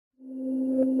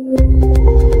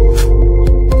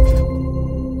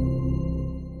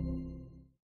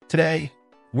Today,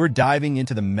 we're diving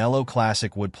into the Mellow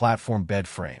Classic wood platform bed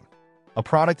frame, a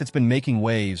product that's been making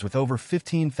waves with over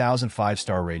 15,000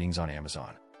 five-star ratings on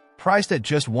Amazon. Priced at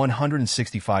just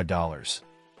 $165,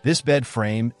 this bed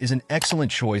frame is an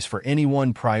excellent choice for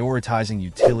anyone prioritizing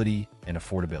utility and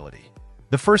affordability.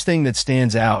 The first thing that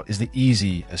stands out is the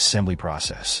easy assembly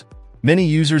process. Many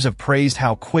users have praised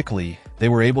how quickly they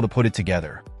were able to put it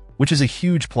together, which is a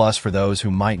huge plus for those who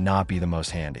might not be the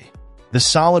most handy. The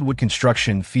solid wood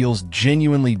construction feels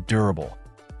genuinely durable,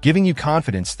 giving you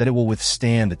confidence that it will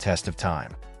withstand the test of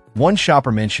time. One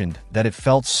shopper mentioned that it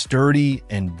felt sturdy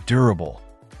and durable,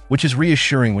 which is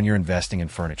reassuring when you're investing in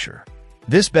furniture.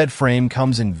 This bed frame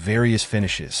comes in various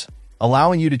finishes,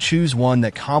 allowing you to choose one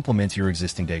that complements your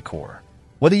existing decor.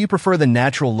 Whether you prefer the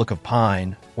natural look of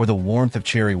pine or the warmth of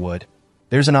cherry wood,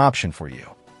 there's an option for you.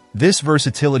 This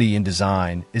versatility in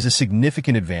design is a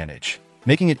significant advantage,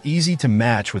 making it easy to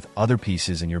match with other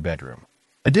pieces in your bedroom.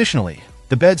 Additionally,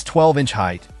 the bed's 12-inch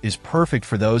height is perfect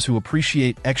for those who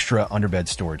appreciate extra underbed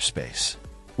storage space.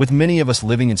 With many of us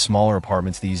living in smaller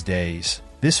apartments these days,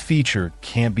 this feature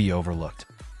can't be overlooked.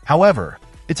 However,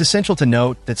 it's essential to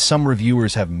note that some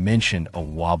reviewers have mentioned a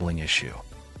wobbling issue.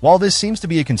 While this seems to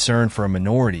be a concern for a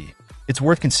minority, it's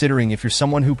worth considering if you're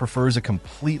someone who prefers a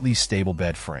completely stable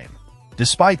bed frame.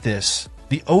 Despite this,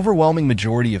 the overwhelming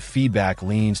majority of feedback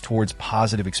leans towards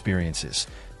positive experiences,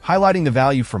 highlighting the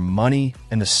value for money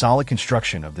and the solid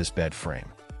construction of this bed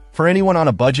frame. For anyone on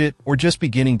a budget or just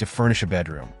beginning to furnish a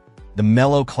bedroom, the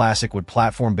Mellow Classic wood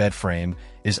platform bed frame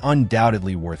is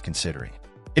undoubtedly worth considering.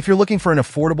 If you're looking for an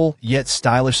affordable yet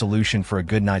stylish solution for a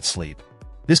good night's sleep,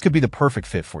 this could be the perfect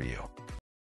fit for you.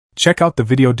 Check out the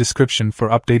video description for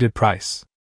updated price.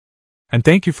 And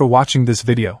thank you for watching this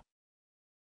video.